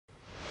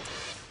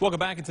Welcome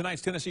back in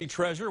tonight's Tennessee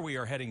Treasure. We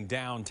are heading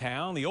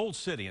downtown. The old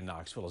city in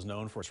Knoxville is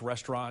known for its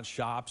restaurants,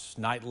 shops,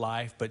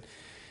 nightlife, but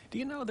do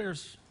you know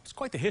it's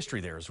quite the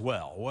history there as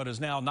well. What is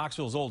now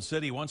Knoxville's Old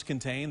City once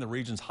contained the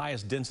region's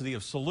highest density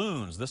of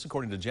saloons. This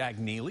according to Jack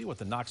Neely with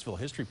the Knoxville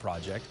History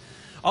Project.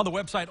 On the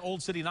website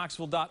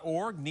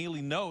oldcityknoxville.org,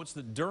 Neely notes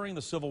that during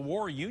the Civil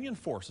War, Union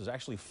forces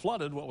actually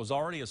flooded what was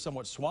already a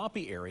somewhat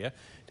swampy area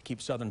to keep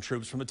Southern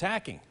troops from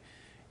attacking.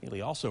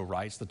 Neely also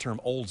writes the term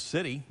Old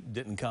City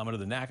didn't come into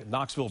the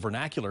Knoxville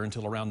vernacular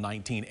until around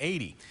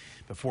 1980.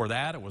 Before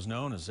that, it was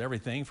known as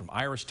everything from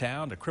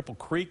Irishtown to Cripple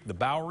Creek, the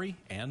Bowery,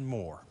 and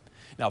more.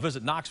 Now,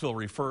 Visit Knoxville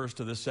refers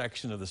to this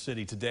section of the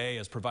city today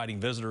as providing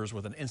visitors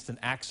with an instant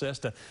access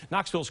to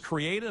Knoxville's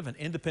creative and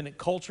independent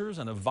cultures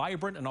and a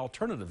vibrant and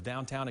alternative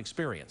downtown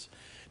experience.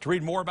 To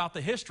read more about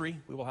the history,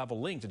 we will have a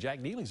link to Jack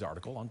Neely's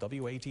article on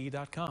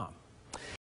WATE.com.